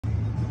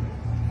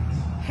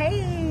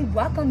Hey,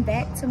 welcome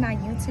back to my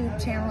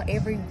YouTube channel,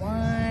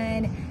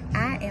 everyone.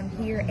 I am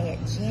here at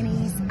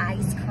Jeni's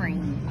Ice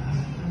Cream.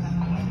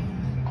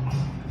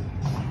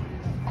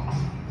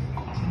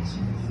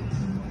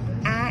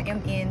 I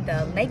am in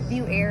the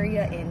Lakeview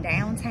area in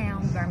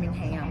downtown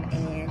Birmingham,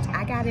 and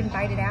I got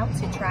invited out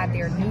to try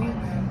their new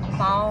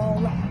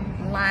fall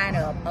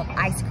lineup of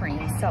ice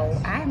cream. So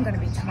I am going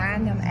to be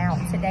trying them out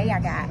today.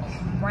 I got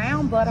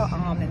brown butter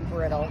almond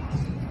brittle,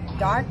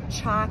 dark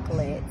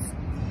chocolates,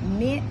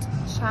 mint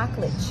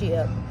chocolate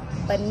chip,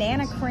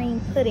 banana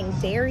cream pudding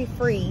dairy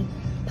free,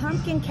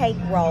 pumpkin cake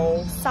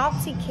roll,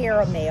 salty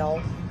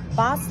caramel,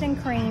 Boston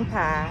cream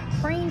pie,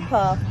 cream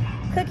puff,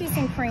 cookies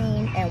and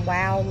cream, and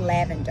wild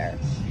lavender.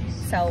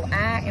 So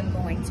I am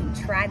going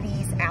to try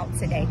these out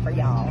today for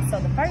y'all. So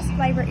the first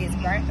flavor is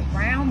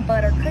brown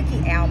butter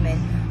cookie almond,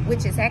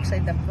 which is actually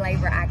the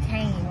flavor I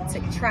came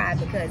to try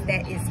because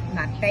that is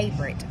my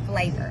favorite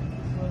flavor.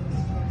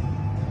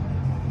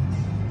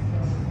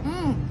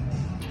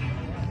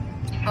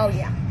 Oh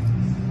yeah.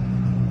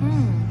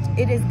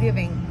 It is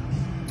giving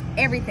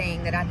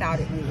everything that I thought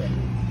it would.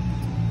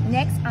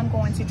 Next, I'm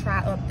going to try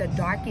up the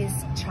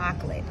darkest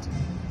chocolate.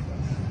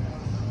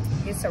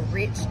 It's a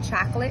rich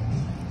chocolate.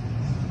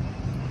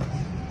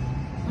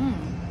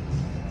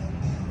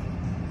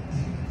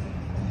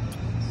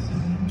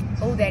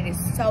 Oh, that is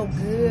so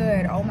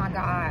good. Oh my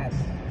God.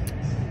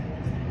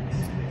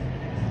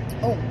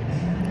 Oh,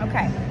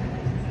 okay.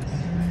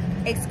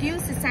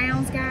 Excuse the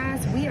sounds,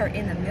 guys. We are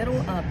in the middle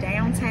of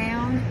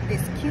downtown,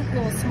 this cute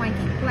little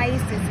swanky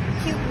place,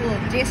 this cute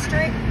little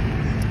district,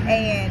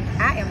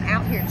 and I am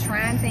out here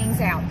trying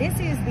things out. This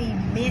is the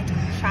mint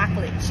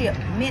chocolate chip,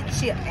 mint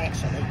chip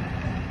actually.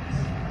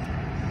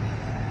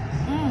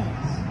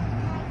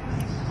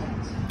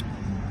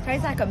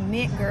 Tastes like a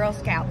mint Girl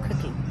Scout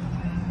cookie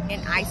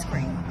and ice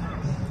cream.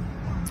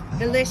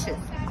 Delicious.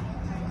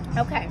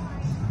 Okay,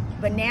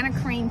 banana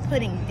cream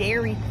pudding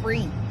dairy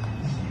free.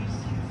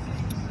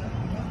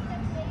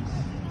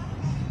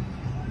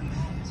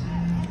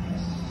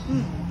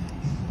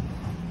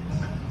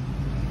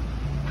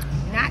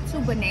 Not too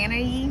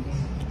banana-y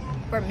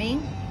for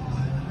me.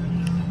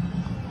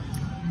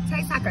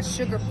 Tastes like a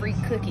sugar-free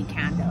cookie,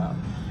 kind of.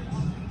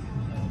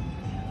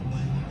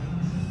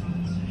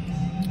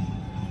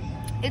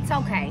 It's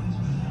okay.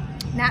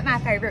 Not my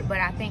favorite, but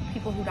I think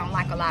people who don't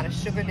like a lot of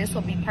sugar, this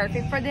will be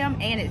perfect for them,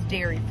 and it's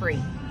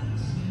dairy-free.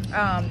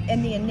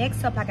 And then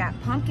next up, I got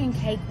pumpkin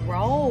cake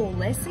roll.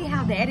 Let's see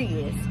how that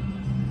is.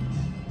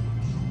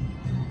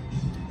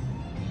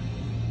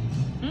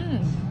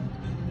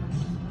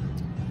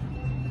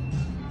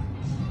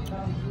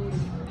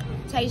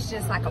 Tastes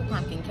just like a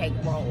pumpkin cake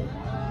roll.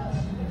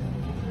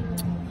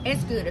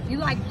 It's good. If you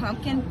like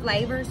pumpkin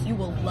flavors, you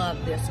will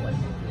love this one.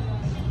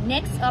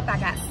 Next up, I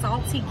got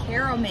salty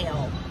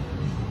caramel.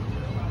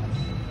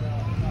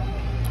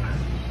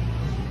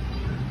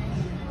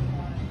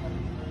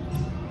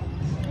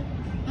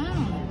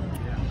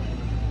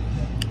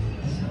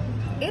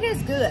 It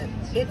is good.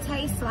 It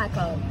tastes like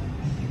a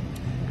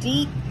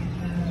deep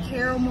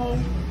caramel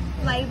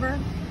flavor,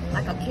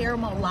 like a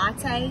caramel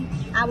latte,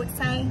 I would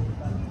say.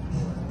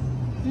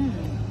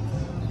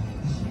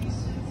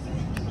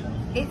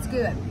 It's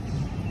good.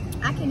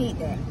 I can eat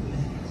that.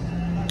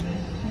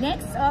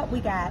 Next up, we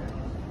got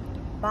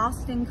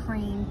Boston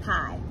cream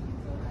pie.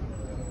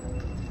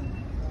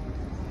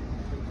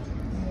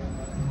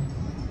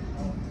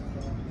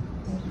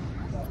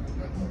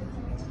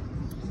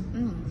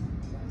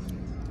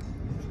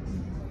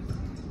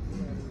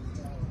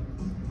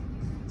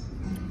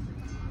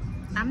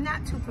 I'm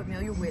not too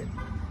familiar with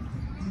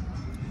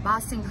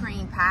Boston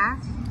cream pie,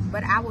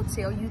 but I will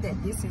tell you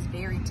that this is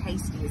very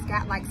tasty. It's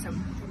got like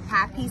some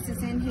pie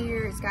pieces in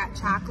here. It's got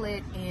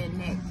chocolate and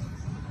that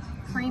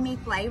creamy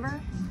flavor.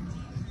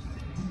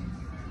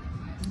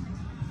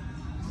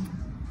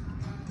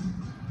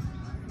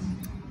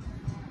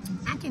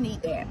 I can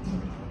eat that.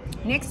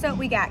 Next up,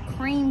 we got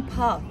cream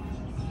puff.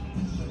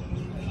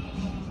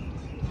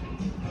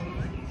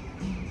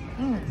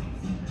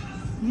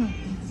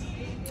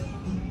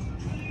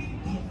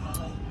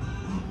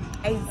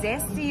 A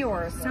zesty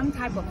or some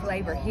type of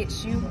flavor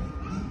hits you,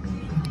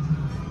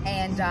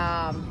 and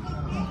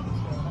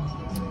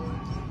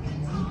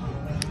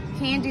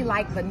candy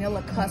like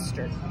vanilla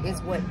custard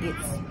is what it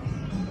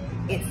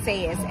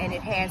says, and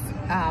it has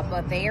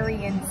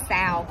Bavarian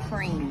style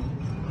cream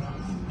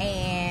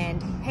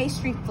and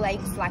pastry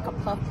flakes like a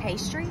puff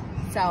pastry.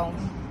 So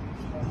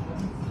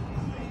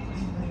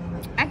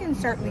I can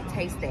certainly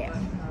taste that.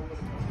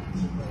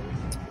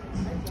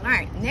 All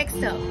right,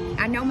 next up,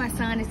 I know my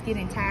son is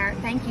getting tired.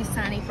 Thank you,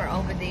 Sonny, for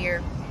over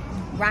there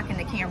rocking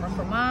the camera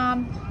for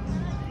Mom.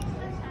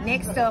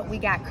 Next up, we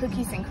got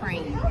cookies and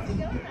cream.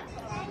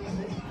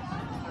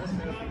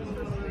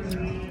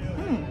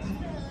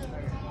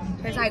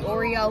 Tastes like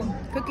Oreo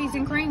cookies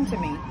and cream to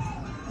me.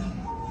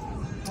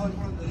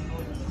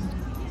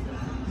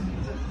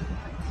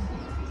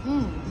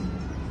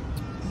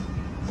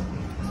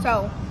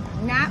 So,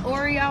 not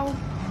Oreo,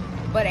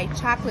 but a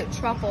chocolate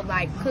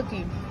truffle-like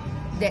cookie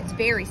that's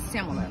very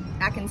similar.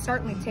 I can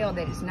certainly tell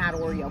that it's not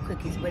Oreo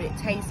cookies, but it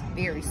tastes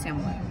very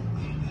similar.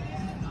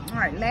 All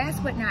right,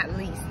 last but not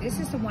least, this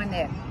is the one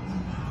that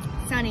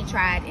Sonny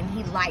tried and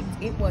he liked.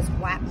 It was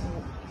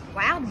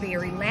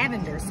Wildberry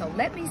Lavender. So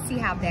let me see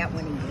how that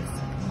one is.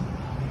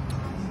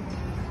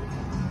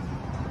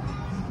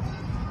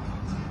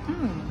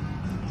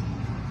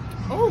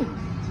 Oh,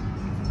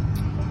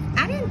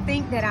 I didn't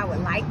think that I would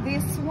like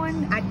this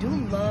one. I do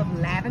love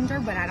lavender,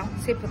 but I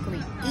don't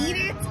typically eat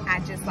it. I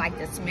just like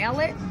to smell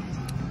it.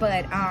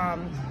 But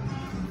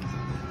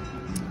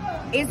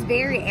it's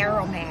very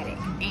aromatic,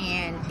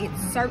 and it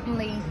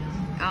certainly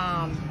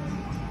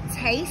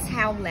tastes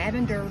how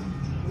lavender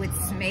would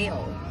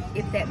smell,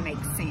 if that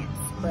makes sense.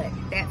 But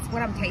that's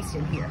what I'm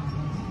tasting here.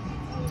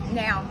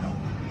 Now,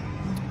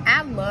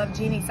 I love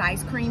Jeni's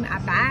ice cream. I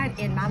buy it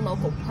in my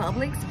local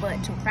Publix,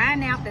 but to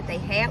find out that they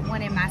had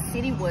one in my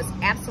city was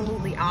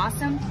absolutely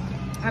awesome.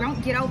 I don't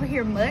get over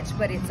here much,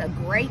 but it's a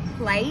great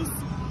place.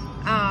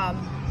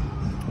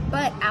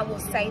 But I will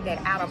say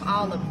that out of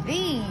all of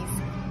these,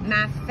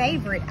 my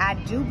favorite, I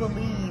do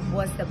believe,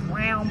 was the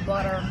brown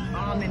butter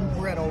almond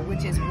brittle,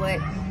 which is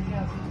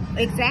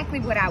exactly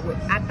what I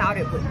thought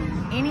it would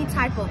be. Any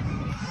type of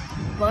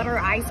butter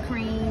ice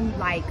cream,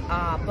 like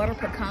butter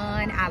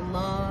pecan, I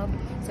love.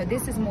 So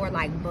this is more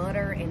like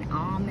butter and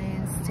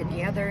almonds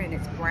together, and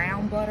it's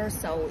brown butter,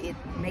 so it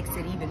makes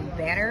it even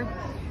better.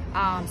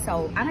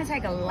 So I'm gonna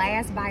take a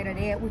last bite of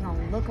that. We're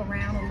gonna look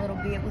around a little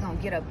bit. We're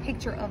gonna get a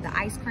picture of the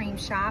ice cream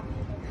shop,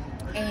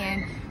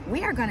 and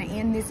we are gonna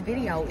end this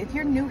video. If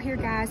you're new here,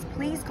 guys,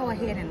 please go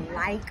ahead and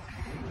like.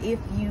 If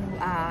you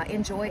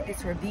enjoyed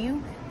this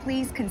review,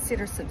 please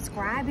consider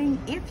subscribing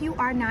if you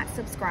are not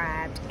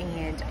subscribed,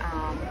 and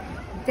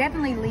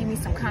definitely leave me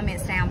some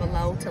comments down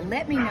below to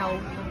let me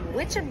know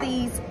which of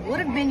these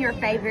would have been your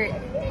favorite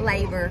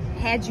flavor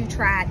had you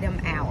tried them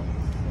out.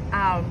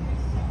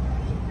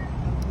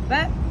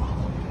 But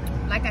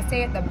like I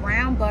said, the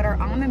brown butter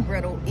almond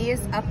brittle is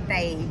a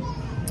fave.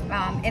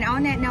 And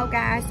on that note,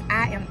 guys,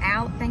 I am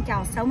out. Thank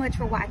y'all so much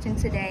for watching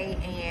today,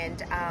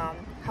 and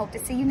hope to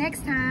see you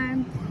next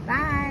time.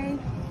 Bye.